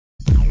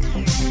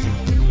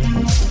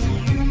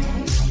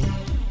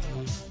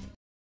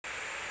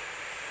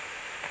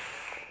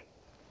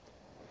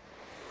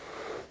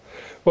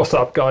What's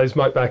up guys,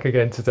 Mike back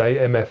again today,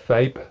 MF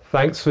Vape.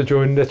 Thanks for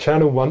joining the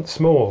channel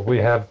once more. We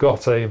have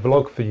got a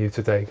vlog for you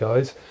today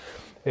guys.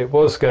 It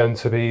was going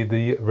to be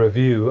the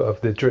review of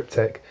the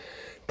Driptech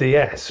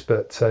DS,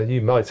 but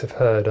you might have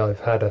heard I've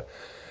had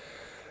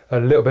a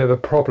little bit of a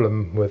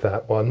problem with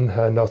that one,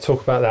 and I'll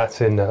talk about that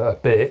in a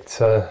bit.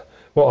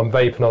 What I'm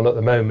vaping on at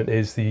the moment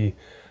is the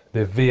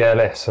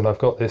VLS, and I've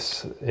got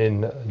this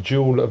in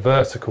dual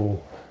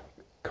vertical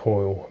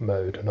coil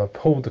mode, and I've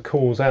pulled the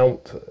coils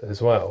out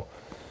as well,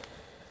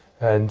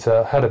 and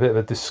had a bit of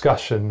a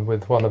discussion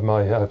with one of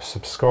my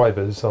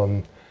subscribers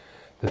on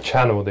the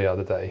channel the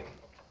other day,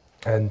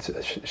 and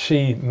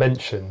she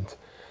mentioned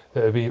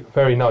that it would be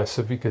very nice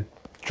if we could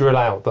drill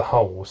out the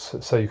holes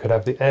so you could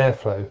have the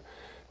airflow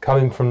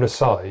coming from the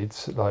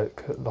sides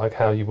like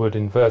how you would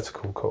in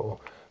vertical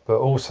coil, but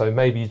also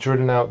maybe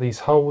drilling out these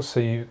holes so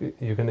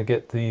you're going to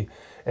get the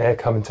air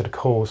coming to the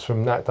coils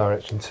from that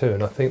direction too,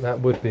 and I think that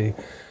would be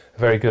a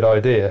very good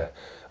idea.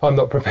 I'm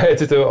not prepared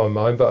to do it on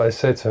mine, but I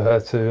said to her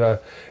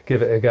to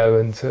give it a go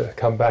and to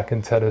come back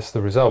and tell us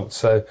the results.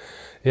 So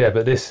yeah,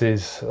 but this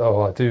is,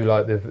 oh, I do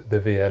like the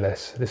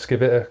VLS. Let's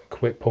give it a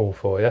quick pull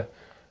for you.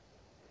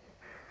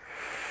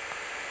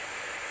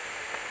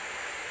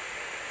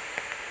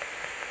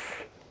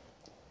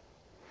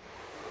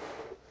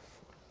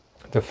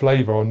 The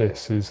flavour on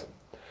this is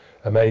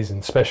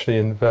amazing, especially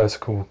in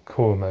vertical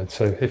coil mode.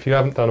 So if you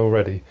haven't done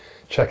already,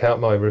 check out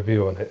my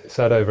review on it. It's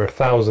had over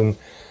 1,000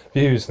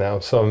 views now,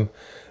 so I'm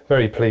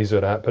very pleased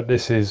with that. But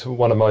this is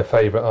one of my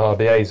favourite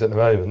RDAs at the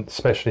moment,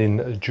 especially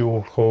in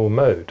dual coil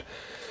mode.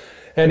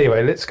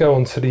 Anyway, let's go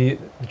on to the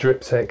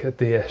Driptech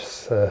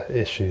DS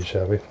issue,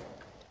 shall we?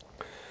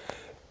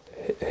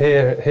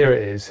 Here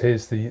it is.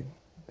 Here's the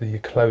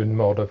clone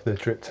mod of the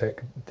Driptech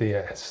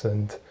DS,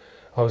 and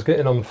I was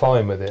getting on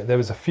fine with it. There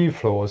was a few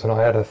flaws, and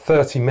I had a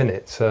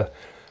 30-minute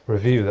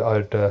review that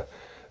I'd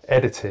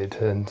edited,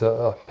 and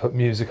I put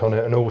music on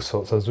it and all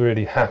sorts. I was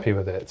really happy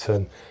with it,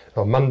 and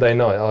on Monday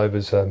night I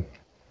was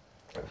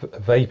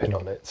vaping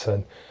on it,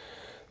 and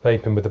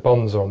vaping with the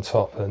bonzer on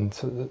top, and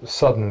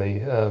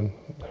suddenly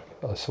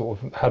I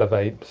sort of had a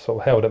vape, sort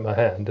of held it in my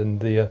hand, and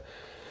the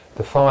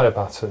fire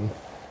button,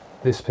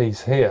 this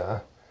piece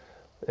here,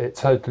 it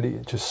totally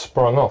just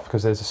sprung off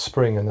because there's a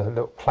spring and a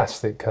little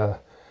plastic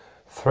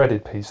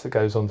threaded piece that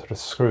goes onto the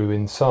screw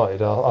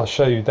inside. I'll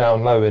show you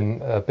down low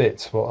in a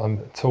bit what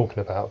I'm talking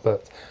about,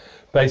 but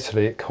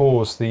basically it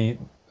caused the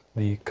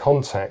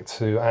contact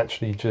to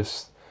actually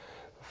just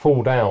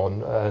fall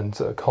down and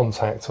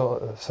contact,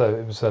 so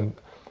it was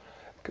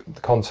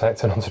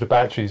contacting onto the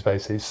batteries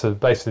basically. So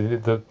basically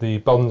the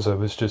bonzer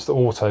was just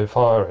auto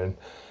firing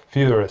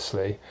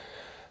furiously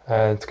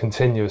and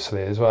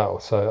continuously as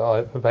well. So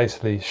I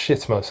basically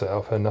shit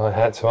myself and I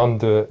had to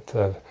undo it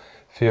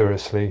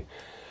furiously.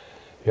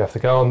 You have to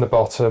go on the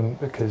bottom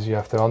because you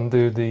have to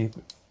undo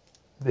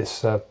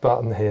this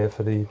button here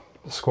for the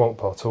squonk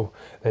bottle.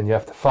 Then you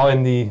have to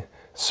find the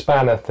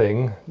spanner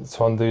thing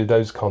to undo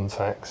those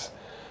contacts.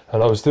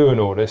 And I was doing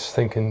all this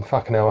thinking,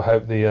 fucking hell, I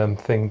hope the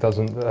thing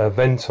doesn't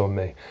vent on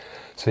me.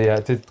 So yeah,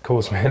 it did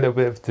cause me a little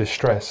bit of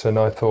distress, and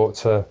I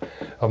thought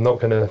I'm not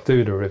going to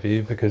do the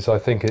review because I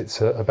think it's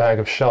a bag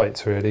of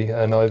shite really,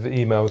 and I've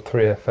emailed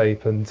 3F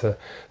Vape and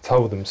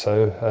told them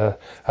so.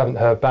 Haven't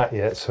heard back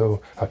yet,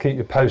 so I'll keep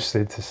you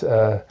posted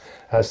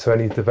as to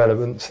any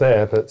developments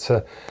there, but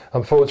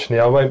unfortunately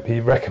I won't be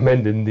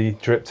recommending the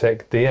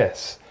Driptech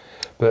DS,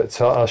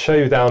 but I'll show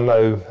you down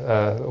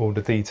low all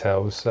the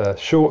details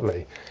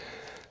shortly.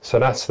 So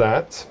that's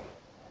that.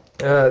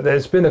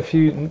 There's been a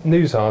few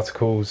news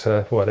articles,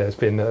 well there's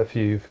been a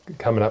few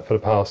coming up for the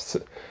past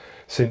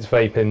since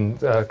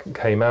vaping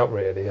came out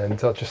really,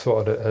 and I just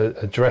thought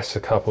I'd address a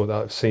couple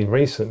that I've seen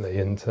recently,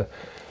 and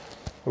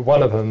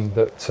one of them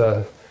that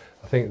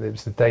I think it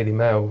was the Daily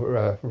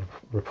Mail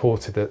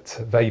reported that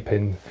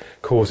vaping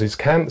causes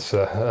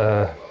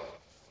cancer.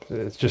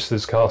 It's just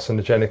as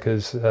carcinogenic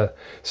as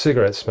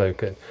cigarette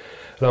smoking.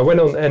 And I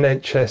went on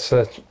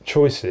NHS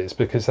Choices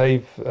because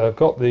they've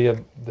got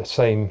the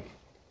same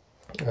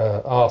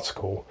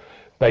article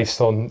based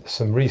on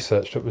some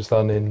research that was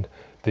done in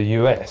the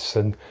US,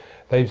 and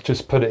they've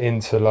just put it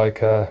into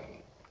like a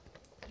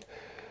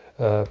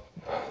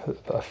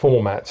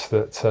format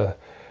that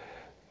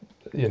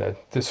you know,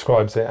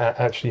 describes it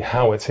actually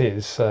how it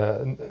is,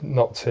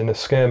 not in a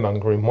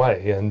scaremongering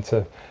way.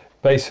 And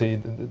basically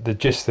the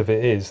gist of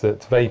it is that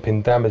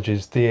vaping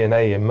damages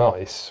DNA in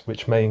mice,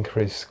 which may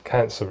increase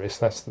cancer risk.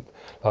 That's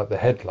like the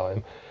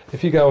headline.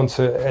 If you go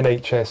onto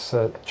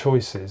NHS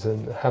Choices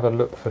and have a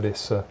look for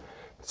this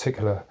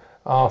particular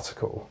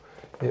article,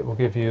 it will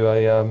give you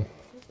a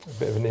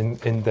bit of an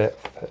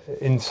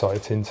in-depth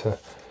insight into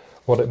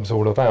what it was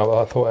all about.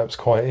 I thought that was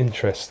quite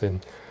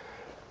interesting.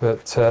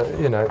 But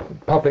you know,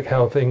 Public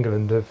Health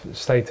England have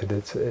stated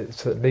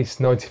it's at least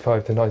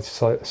 95 to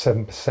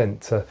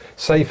 97%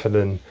 safer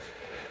than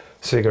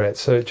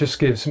cigarettes. So it just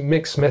gives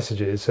mixed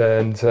messages.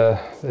 And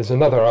there's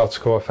another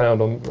article I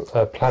found on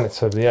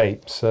Planet of the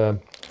Apes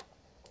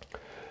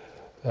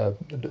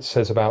that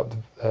says about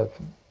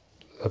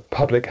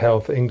Public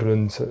Health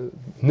England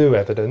new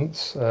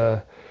evidence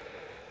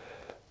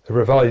a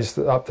revised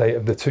update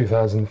of the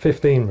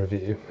 2015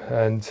 review,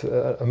 and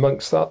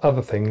amongst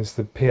other things,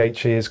 the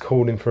PHE is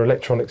calling for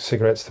electronic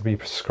cigarettes to be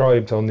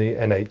prescribed on the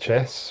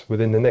NHS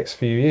within the next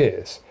few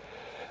years,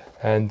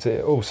 and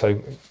it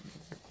also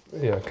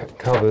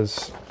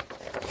covers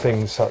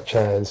things such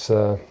as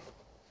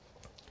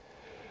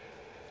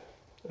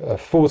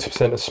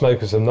 40% of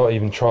smokers have not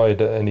even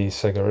tried any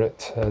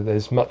cigarette.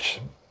 There's much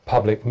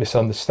public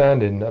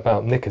misunderstanding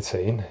about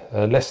nicotine.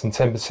 Less than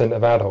 10%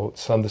 of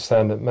adults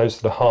understand that most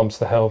of the harms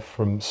to health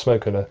from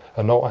smoking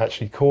are not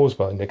actually caused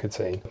by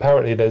nicotine.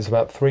 Apparently there's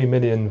about 3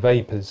 million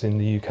vapers in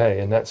the UK,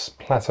 and that's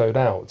plateaued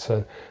out.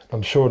 So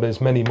I'm sure there's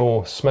many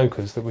more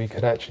smokers that we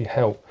could actually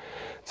help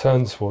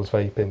turn towards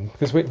vaping,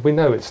 because we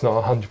know it's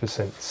not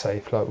 100%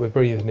 safe. Like, we're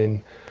breathing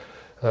in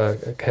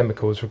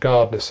chemicals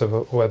regardless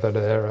of whether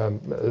they're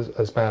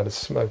as bad as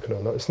smoking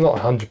or not. It's not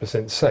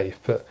 100% safe,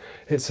 but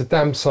it's a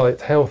damn sight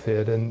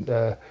healthier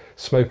than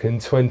smoking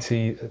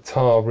 20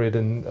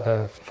 tar-ridden,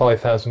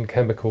 5,000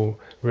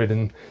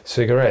 chemical-ridden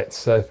cigarettes.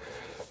 So,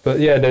 but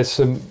yeah, there's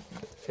some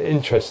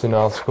interesting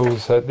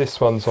articles.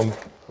 This one's on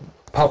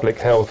Public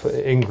Health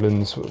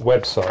England's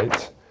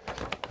website,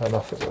 and I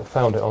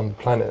found it on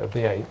Planet of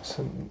the Apes,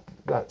 and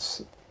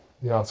that's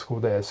the article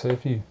there. So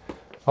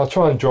I'll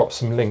try and drop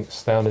some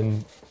links down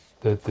in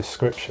the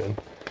description.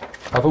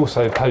 I've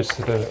also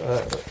posted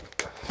a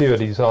few of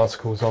these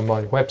articles on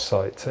my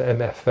website,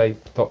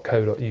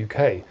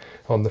 mfvape.co.uk,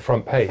 on the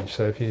front page.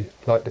 So if you'd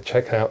like to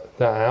check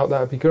that out, that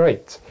would be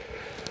great.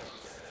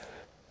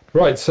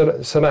 Right, so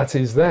that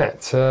is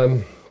that.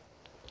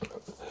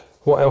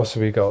 What else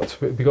have we got?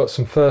 We've got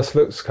some first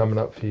looks coming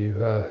up for you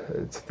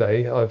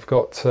today. I've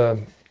got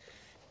a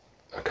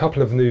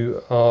couple of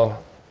new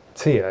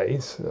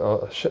TAs.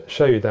 I'll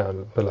show you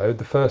down below.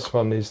 The first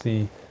one is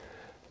the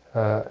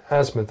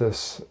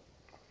Asmodeus,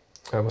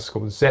 what's it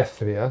called,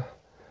 Zephyr,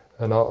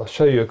 and I'll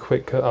show you a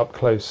quick up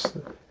close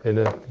in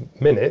a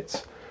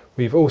minute.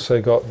 We've also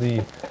got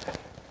the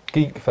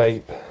Geek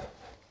Vape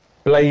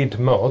Blade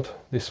mod,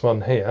 this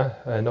one here,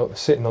 and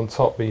sitting on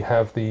top we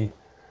have the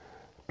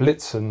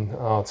Blitzen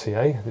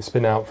RTA. It's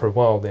been out for a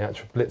while, the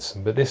actual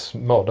Blitzen, but this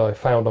mod I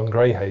found on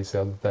Grey Haze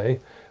the other day.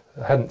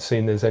 I hadn't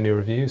seen there's any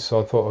reviews, so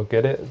I thought I'd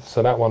get it.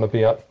 So that one will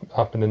be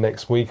up in the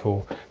next week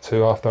or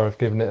two after I've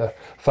given it a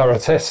thorough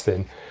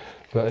testing.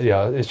 But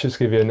yeah, it's just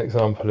to give you an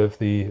example of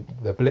the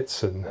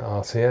Blitzen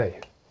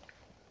RTA.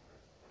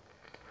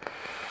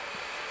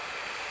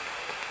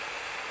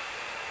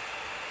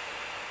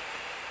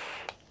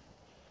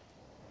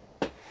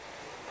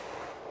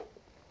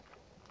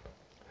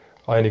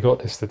 I only got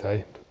this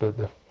today, but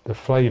the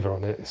flavour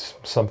on it is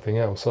something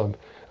else.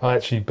 I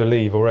actually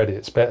believe already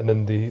it's better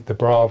than the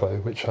Bravo,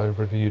 which I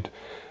reviewed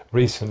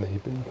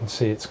recently, but you can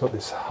see it's got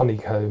this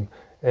honeycomb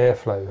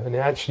airflow, and it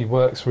actually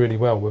works really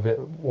well with it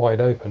wide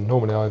open.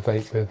 Normally I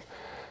vape with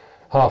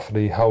half of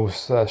the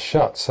holes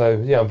shut,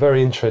 so yeah, I'm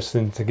very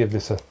interested to give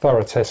this a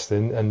thorough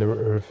testing, and the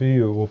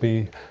review will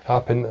be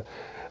up in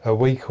a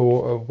week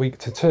or a week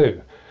to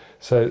two.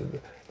 So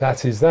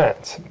that is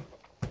that.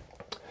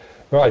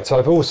 Right, so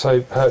I've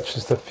also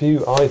purchased a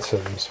few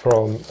items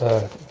from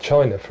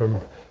China,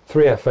 from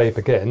 3F Vape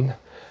again,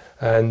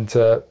 and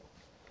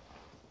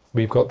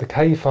we've got the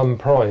K-Fun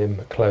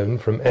Prime clone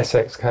from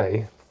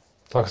SXK.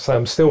 Like I say,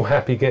 I'm still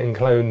happy getting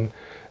clone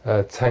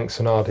tanks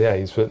and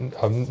RDAs, but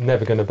I'm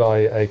never going to buy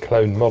a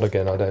clone mod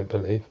again, I don't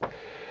believe.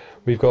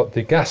 We've got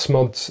the Gas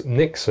Mods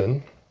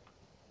Nixon.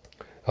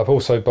 I've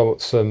also bought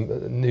some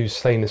new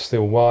stainless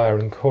steel wire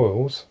and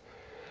coils.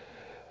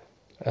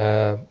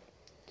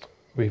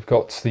 We've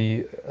got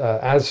the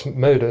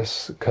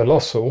Asmodeus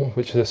Colossal,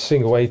 which is a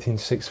single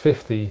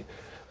 18650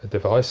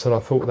 device, and I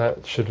thought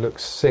that should look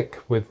sick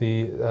with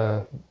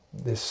the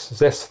this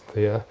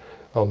Zephyr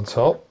on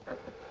top.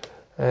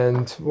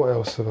 And what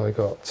else have I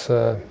got?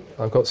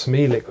 I've got some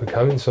e-liquid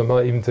coming, so I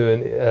might even do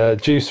a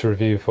juice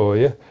review for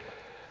you.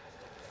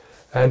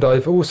 And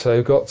I've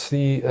also got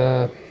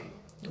the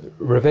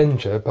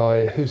Revenger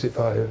by, who's it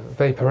by?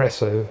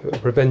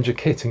 Vaporesso Revenger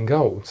kit in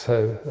gold.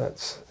 So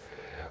that's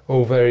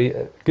all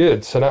very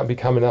good. So that'll be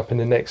coming up in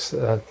the next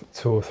 2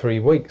 or 3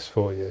 weeks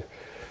for you.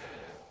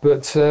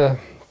 But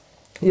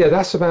yeah,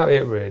 that's about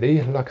it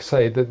really. Like I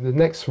say, the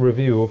next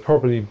review will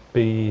probably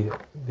be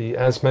the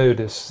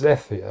Asmodeus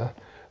Zephyr.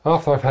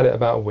 After I've had it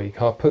about a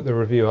week, I'll put the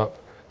review up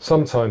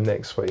sometime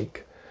next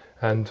week,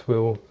 and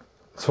we'll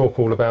talk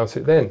all about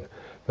it then.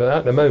 But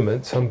at the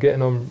moment, I'm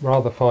getting on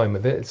rather fine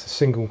with it. It's a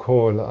single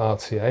coil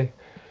RTA,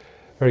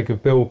 very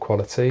good build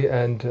quality,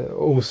 and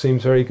all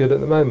seems very good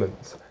at the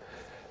moment.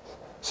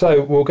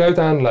 So we'll go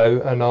down low,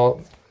 and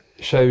I'll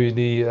show you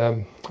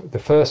the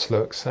first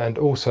looks, and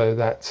also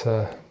that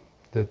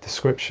the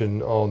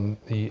description on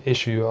the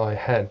issue I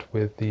had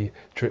with the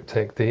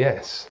Driptech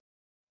DS.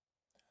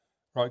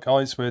 Right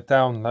guys, we're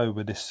down low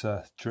with this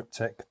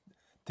Driptech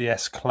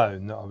DS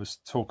clone that I was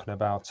talking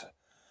about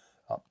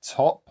up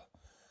top.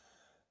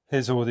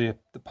 Here's all the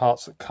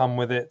parts that come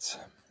with it.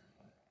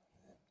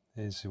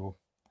 Here's your,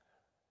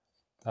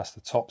 that's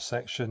the top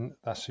section,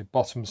 that's your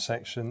bottom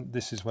section.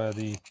 This is where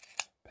the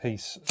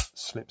piece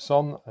slips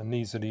on, and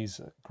these are these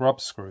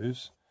grub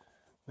screws.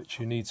 which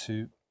you need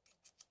to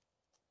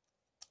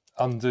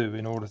undo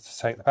in order to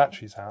take the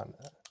batteries out.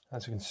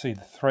 As you can see,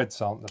 the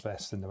threads aren't the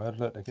best in the world.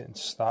 Look, they're getting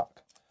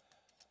stuck.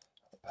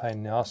 Pain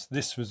in the ass.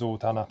 This was all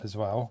done up as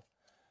well.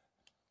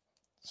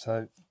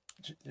 So,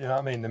 you know what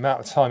I mean? The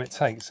amount of time it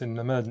takes in an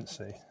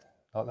emergency,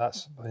 like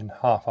that's been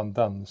half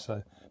undone.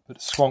 So, but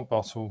the squonk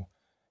bottle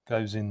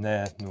goes in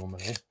there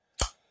normally.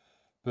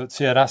 But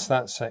yeah, that's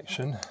that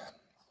section.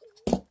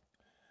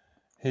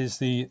 Here's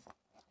the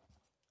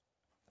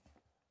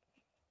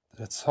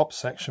top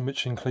section,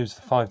 which includes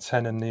the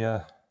 510 and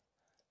the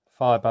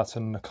fire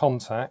button and the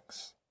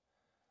contacts.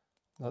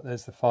 Like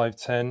there's the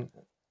 510.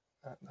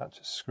 That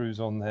just screws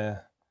on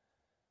there.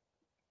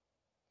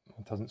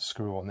 It doesn't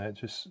screw on there, it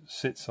just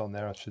sits on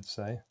there, I should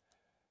say.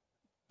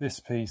 This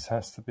piece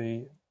has to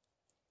be,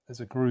 there's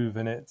a groove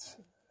in it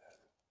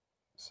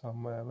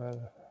somewhere.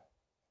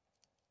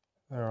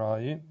 Where are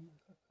you?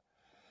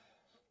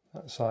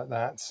 That's like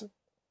that.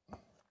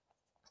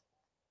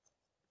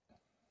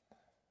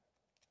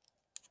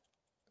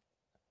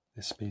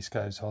 This piece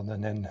goes on,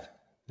 and then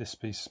this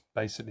piece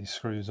basically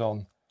screws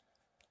on.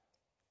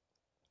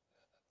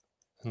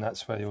 And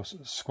that's where your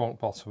squonk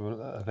bottle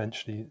will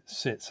eventually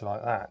sits,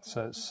 like that.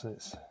 So it's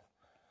a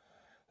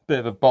bit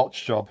of a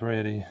botch job,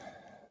 really.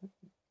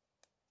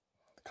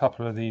 A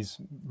couple of these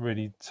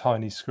really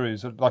tiny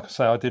screws. Like I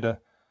say, I did a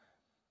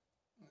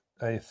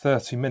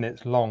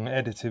 30-minute long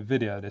edited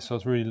video of this. I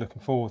was really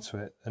looking forward to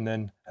it. And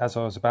then as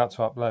I was about to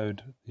upload,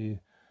 the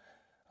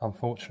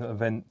unfortunate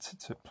event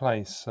took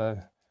place. So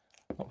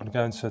I'm not going to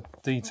go into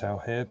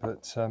detail here,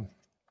 but so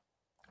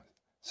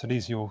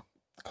these are your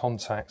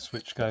contacts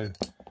which go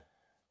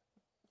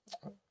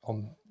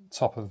on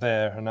top of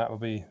there, and that will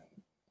be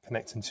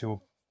connecting to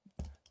your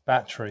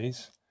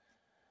batteries.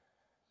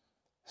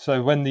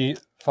 So when the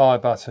fire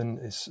button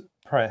is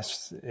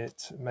pressed,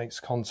 it makes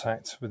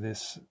contact with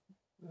this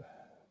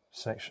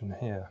section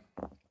here.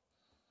 And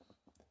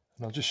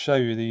I'll just show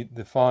you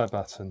the fire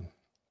button.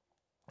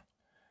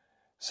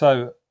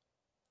 So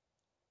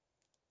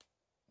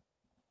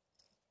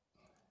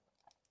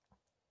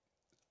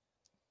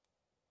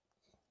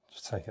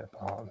just take it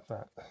apart of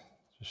that,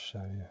 just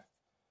show you.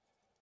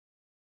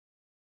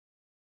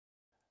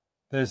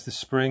 There's the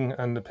spring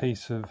and the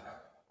piece of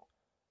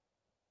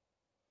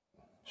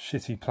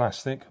shitty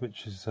plastic,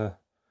 which is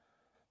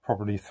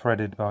probably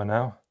threaded by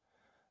now,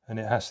 and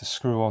it has to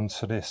screw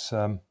onto this.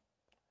 I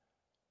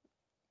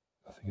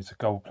think it's a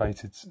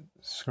gold-plated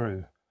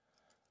screw,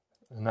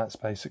 and that's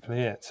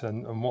basically it.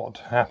 And what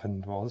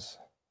happened was,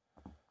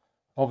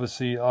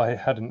 obviously, I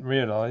hadn't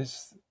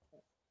realised,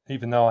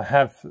 even though I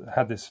have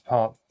had this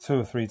part 2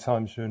 or 3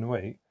 times during the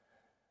week,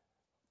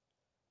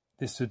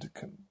 this had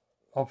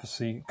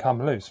obviously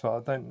come loose,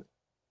 but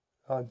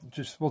I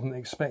just wasn't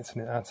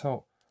expecting it at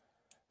all.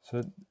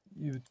 So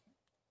you would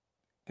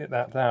get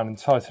that down and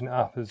tighten it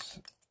up as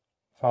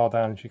far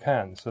down as you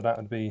can. So that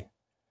would be,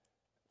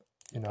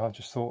 you know, I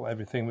just thought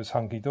everything was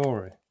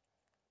hunky-dory.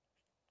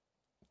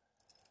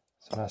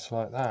 So that's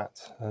like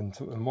that. And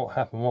what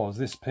happened was,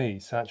 this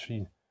piece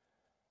actually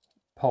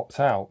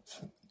popped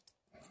out.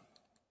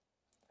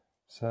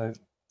 So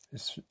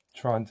it's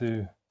trying to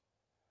do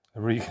a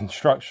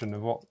reconstruction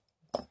of what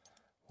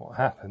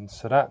happened.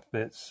 So that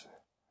bit's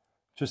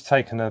just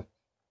taken a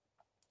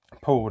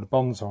pull with a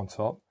bonzer on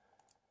top.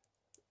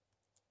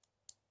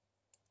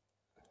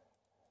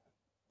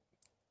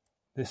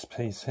 This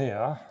piece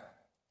here,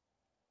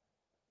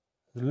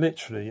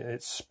 literally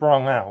it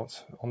sprung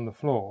out on the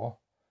floor,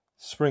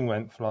 spring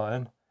went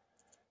flying.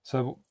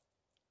 So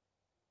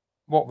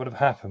what would have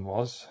happened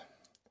was,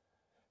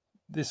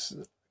 this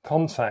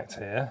contact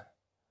here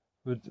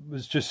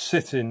was just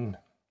sitting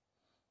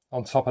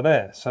on top of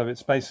there, so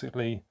it's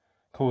basically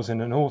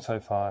causing an auto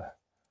fire,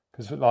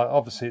 because like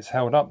obviously it's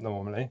held up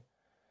normally,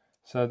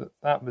 so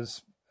that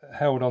was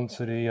held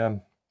onto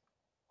the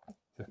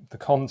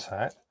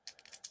contact.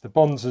 The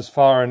bonzer's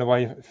firing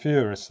away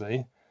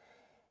furiously,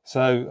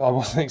 so I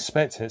wasn't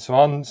expecting it, so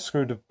I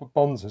unscrewed the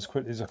bonzer as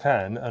quickly as I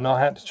can, and I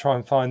had to try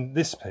and find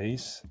this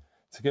piece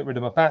to get rid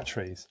of my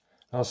batteries.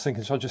 And I was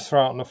thinking, should I just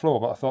throw it on the floor?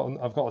 But I thought,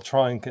 I've got to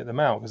try and get them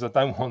out, because I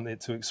don't want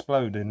it to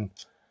explode in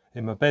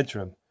my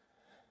bedroom.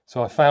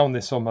 So I found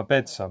this on my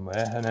bed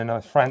somewhere, and then I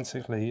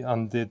frantically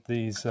undid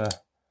these, what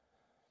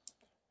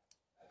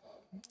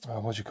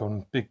do you call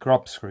them, big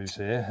grub screws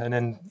here, and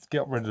then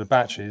get rid of the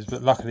batteries,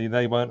 but luckily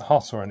they weren't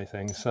hot or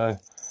anything. So,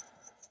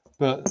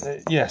 but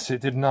yes, it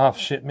didn't half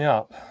shit me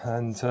up,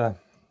 and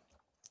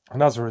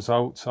as a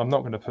result, I'm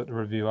not going to put the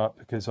review up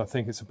because I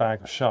think it's a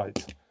bag of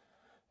shite.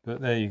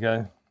 But there you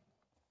go.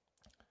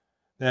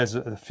 There's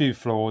a few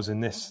flaws in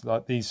this,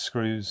 like these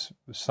screws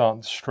were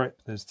starting to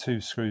strip. There's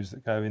 2 screws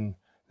that go in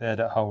there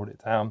that hold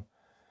it down.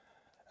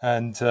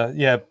 And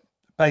yeah,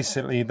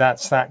 basically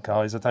that's that,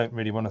 guys. I don't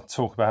really want to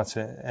talk about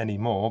it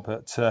anymore,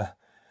 but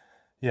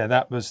yeah,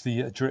 that was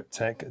the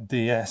Driptech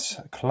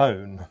DS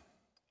Clone.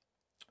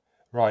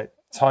 Right,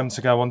 time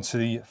to go on to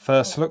the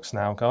first looks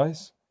now,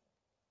 guys.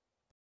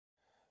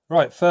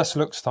 Right, first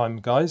looks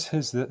time, guys.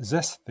 Here's the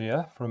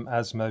Zesthia from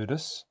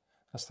Asmodus.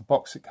 That's the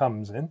box it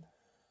comes in.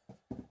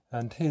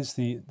 And here's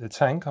the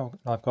tank.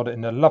 I've got it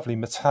in a lovely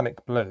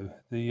metallic blue.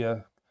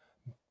 The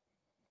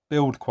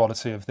build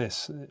quality of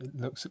this, it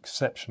looks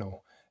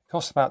exceptional. It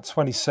costs about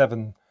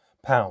 £27,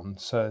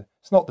 so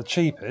it's not the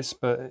cheapest,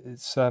 but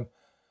it's I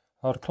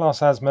would class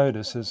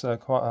Asmodus as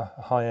quite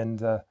a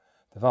high-end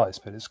device.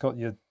 But it's got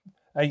your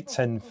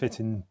 810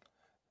 fitting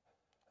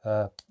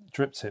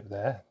drip tip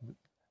there.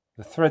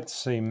 The threads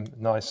seem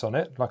nice on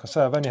it. Like I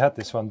say, I've only had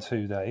this one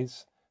 2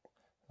 days.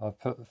 I've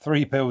put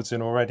 3 builds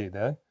in already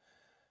though.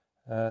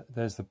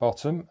 There's the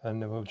bottom,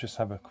 and we'll just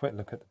have a quick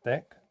look at the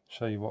deck,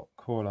 show you what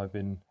coil I've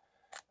been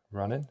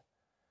running.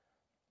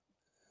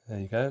 There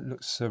you go. It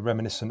looks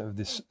reminiscent of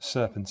this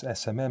Serpent's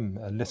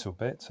SMM a little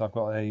bit. So I've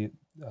got I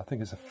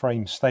think it's a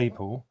frame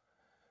staple,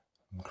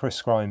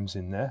 Chris Grimes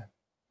in there.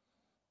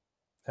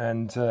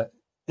 And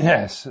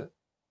yes,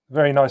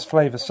 very nice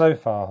flavour so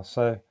far.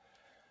 So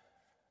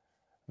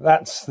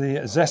that's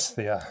the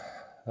Zesthia,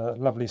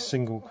 lovely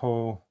single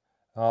coil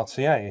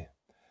RTA.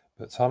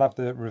 But I'll have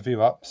the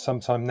review up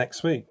sometime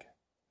next week.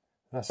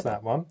 That's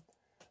that one.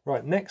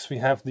 Right, next we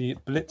have the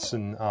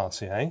Blitzen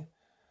RTA.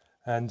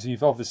 And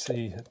you've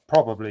obviously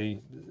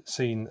probably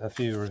seen a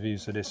few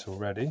reviews of this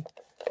already.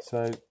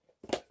 So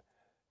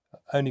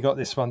I only got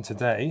this one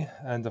today,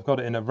 and I've got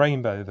it in a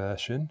rainbow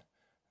version.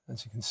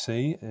 As you can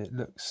see, it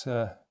looks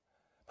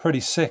pretty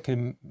sick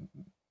in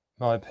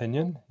my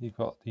opinion. You've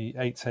got the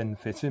 810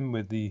 fitting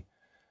with the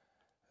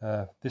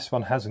this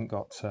one hasn't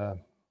got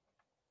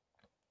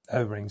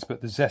O-rings,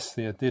 but the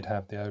Zesthia did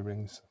have the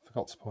O-rings. I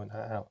forgot to point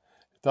that out.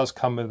 It does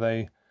come with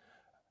a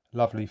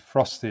lovely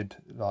frosted,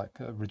 like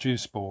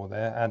reduced bore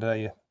there,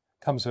 and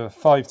comes with a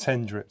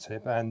 510 drip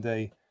tip and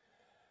a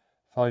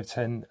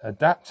 510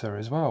 adapter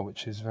as well,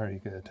 which is very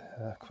good.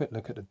 Quick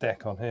look at the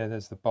deck on here.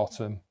 There's the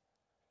bottom,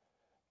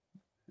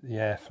 the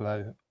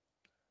airflow.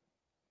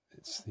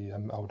 It's the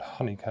old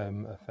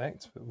honeycomb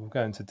effect, but we'll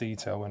go into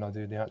detail when I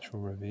do the actual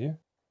review.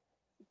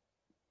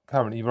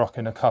 Currently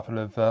rocking a couple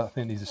of, I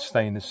think these are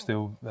stainless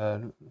steel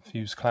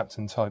fused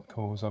Clapton type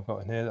coils I've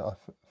got in here that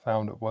I've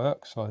found at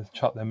work, so I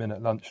chucked them in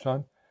at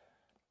lunchtime.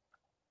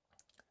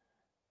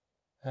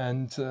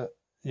 And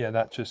yeah,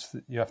 that just,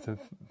 you have to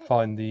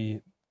find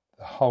the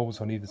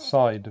holes on either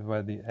side of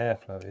where the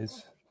airflow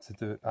is to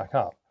do it back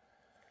up.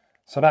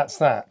 So that's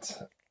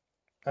that.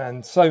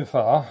 And so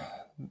far,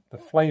 the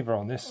flavour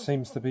on this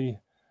seems to be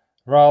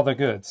rather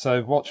good,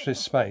 so watch this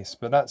space.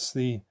 But that's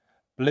the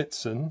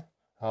Blitzen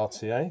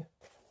RTA.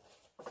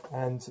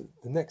 And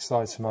the next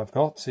item I've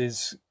got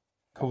is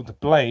called the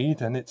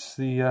Blade, and it's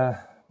the,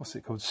 what's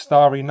it called,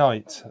 Starry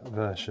Night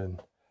version.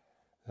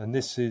 And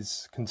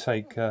this can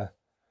take,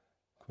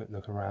 quick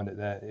look around it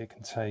there, it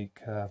can take,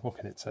 what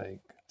can it take?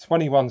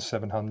 21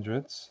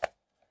 700s.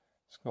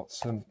 It's got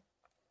some,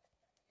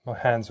 my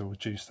hands are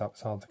reduced up,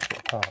 it's hard to put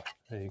apart.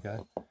 There you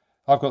go.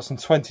 I've got some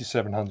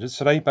 2700s,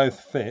 so they both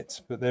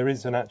fit, but there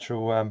is an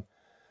actual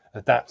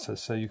adapter,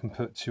 so you can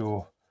put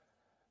your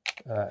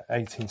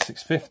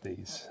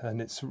 18650s,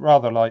 and it's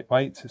rather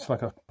lightweight. It's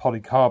like a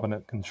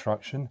polycarbonate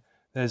construction.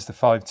 There's the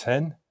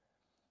 510.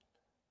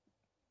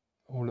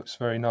 All looks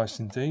very nice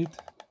indeed.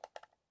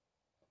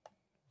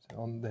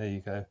 There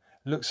you go.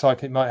 It looks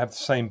like it might have the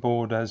same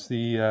board as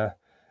the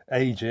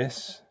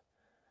Aegis,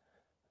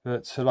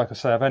 but like I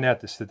say, I've only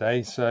had this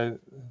today, so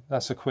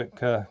that's a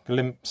quick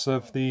glimpse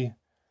of the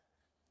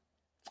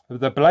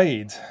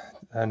Blade,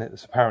 and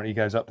it apparently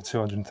goes up to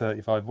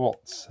 235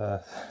 watts.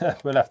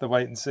 We'll have to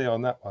wait and see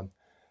on that one.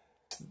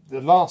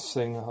 The last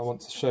thing I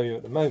want to show you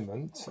at the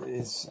moment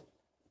is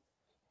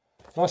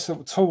a nice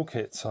little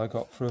toolkit I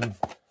got from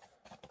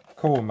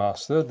Coil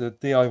Master, the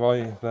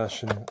DIY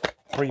version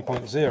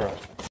 3.0.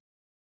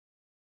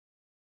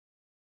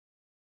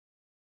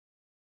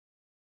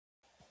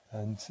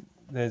 And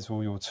there's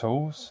all your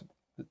tools.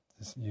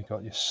 You've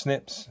got your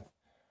snips,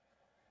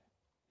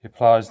 your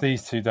pliers.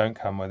 These two don't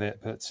come with it,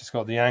 but it's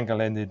got the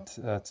angle-ended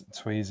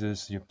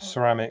tweezers, your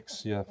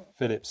ceramics, your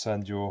Phillips,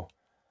 and your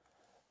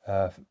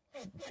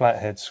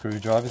flathead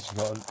screwdrivers. You've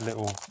got a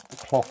little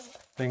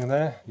cloth thing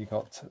there. You've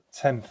got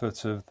 10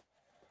 foot of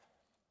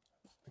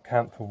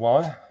camphor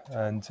wire,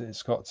 and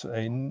it's got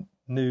a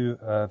new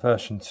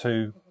version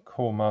 2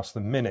 Coil Master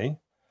Mini,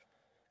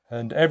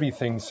 and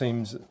everything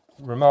seems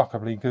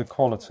remarkably good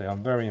quality.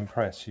 I'm very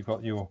impressed. You've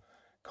got your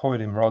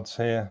coiling rods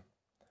here,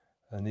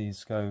 and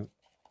these go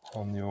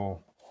on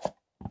your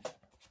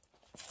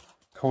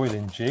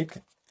coiling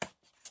jig.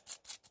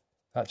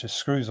 That just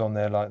screws on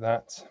there like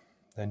that.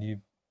 Then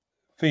you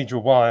feed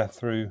your wire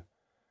through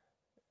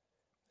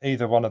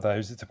either one of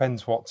those. It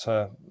depends what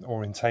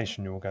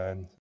orientation you're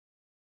going.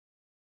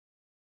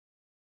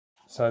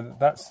 So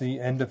that's the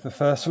end of the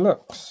first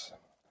looks.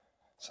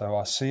 So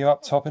I'll see you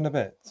up top in a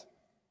bit.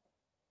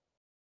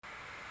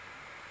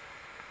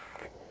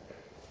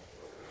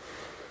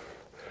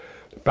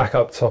 Back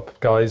up top,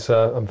 guys.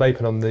 I'm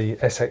vaping on the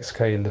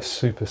SXK the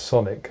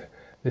Supersonic.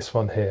 This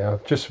one here,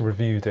 I've just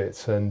reviewed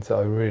it and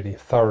I really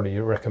thoroughly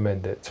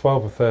recommend it. $12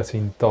 or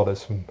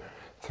 $13 from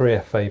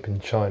 3F Vape in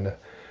China.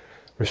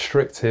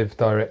 Restrictive,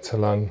 direct to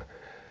lung,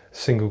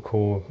 single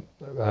core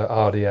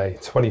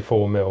RDA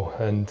 24mm,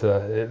 and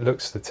it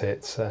looks the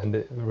tits, and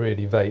it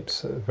really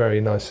vapes very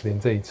nicely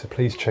indeed. So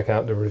please check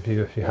out the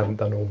review if you haven't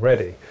done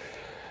already.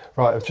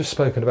 Right, I've just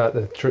spoken about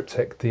the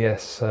Driptech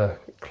DS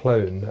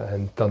Clone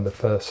and done the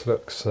first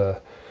looks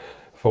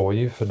for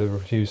you for the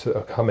reviews that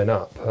are coming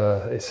up.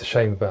 It's a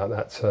shame about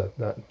that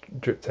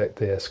Driptech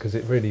DS, because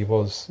it really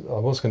was, I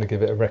was going to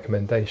give it a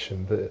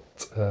recommendation, but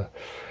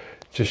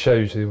just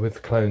shows you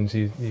with clones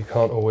you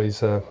can't always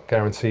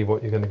guarantee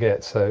what you're going to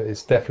get, so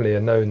it's definitely a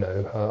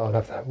no-no. I'll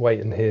have to wait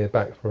and hear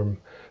back from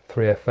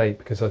 3MF Vape,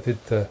 because I did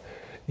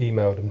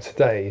email them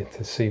today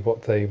to see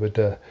what they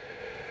would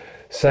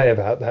say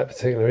about that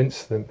particular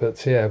incident.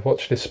 But yeah,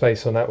 watch this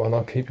space on that one.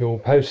 I'll keep you all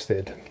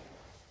posted.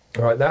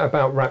 Alright, that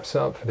about wraps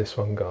it up for this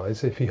one,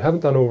 guys. If you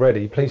haven't done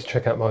already, please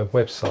check out my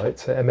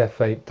website at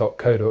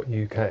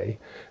mfvape.co.uk.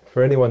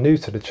 For anyone new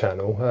to the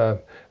channel,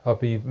 I'll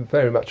be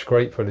very much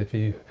grateful if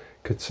you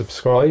could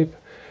subscribe.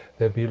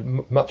 There'll be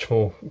much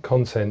more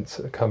content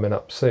coming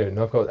up soon.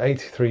 I've got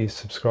 83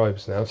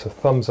 subscribers now, so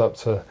thumbs up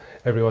to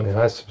everyone who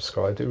has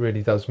subscribed. It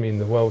really does mean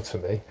the world to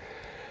me.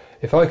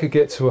 If I could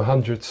get to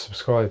 100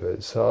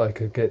 subscribers, I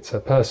could get a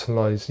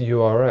personalised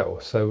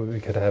URL, so we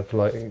could have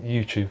like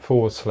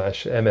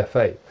YouTube/MF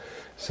Vape.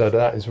 So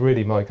that is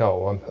really my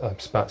goal. I'm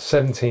about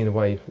 17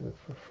 away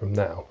from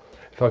now.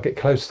 If I get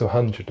close to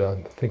 100,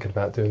 I'm thinking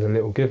about doing a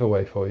little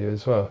giveaway for you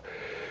as well.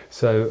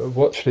 So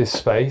watch this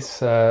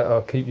space.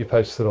 I'll keep you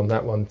posted on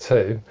that one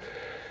too.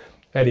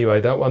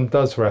 Anyway, that one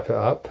does wrap it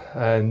up,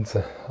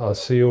 and I'll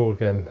see you all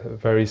again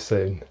very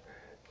soon.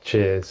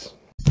 Cheers.